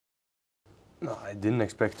No, I didn't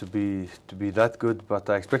expect to be that good, but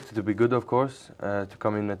I expected to be good, of course. To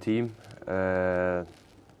come in a team, to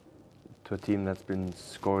a team that's been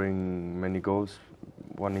scoring many goals,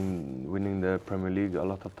 winning the Premier League a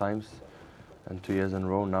lot of times, and 2 years in a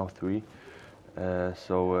row, now 3.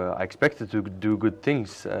 So I expected to do good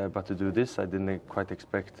things, but to do this, I didn't quite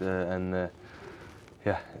expect.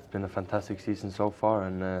 Yeah, it's been a fantastic season so far,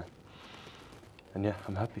 and yeah,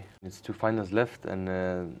 I'm happy. It's 2 finals left,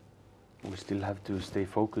 and we still have to stay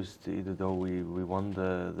focused, even though we won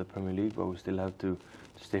the Premier League, but we still have to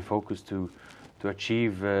stay focused to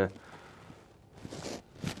achieve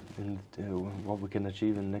what we can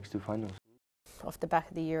achieve in the next 2 finals. Off the back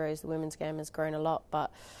of the Euros, the women's game has grown a lot,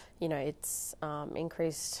 but you know, it's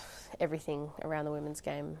increased everything around the women's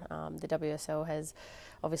game. The WSL has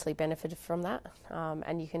obviously benefited from that,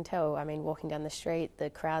 and you can tell, I mean, walking down the street,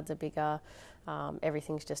 the crowds are bigger,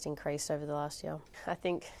 everything's just increased over the last year. I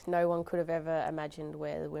think no one could have ever imagined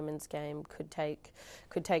where the women's game could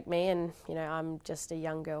take me, and you know, I'm just a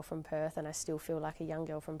young girl from Perth, and I still feel like a young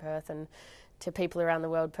girl from Perth, and to people around the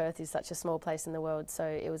world, Perth is such a small place in the world, so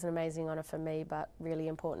it was an amazing honour for me, but really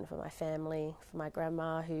important for my family, for my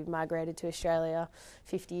grandma who migrated to Australia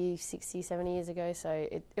 50, 60, 70 years ago, so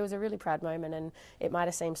it was a really proud moment, and it might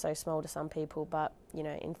have seemed so small to some people, but you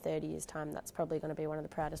know, in 30 years' time, that's probably going to be one of the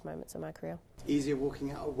proudest moments of my career. Easier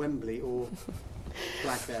walking out of Wembley or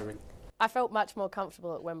flag bearing? I felt much more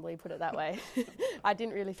comfortable at Wembley, put it that way. I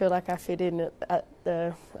didn't really feel like I fit in at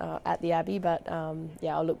the Abbey, but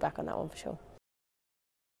yeah, I'll look back on that one for sure.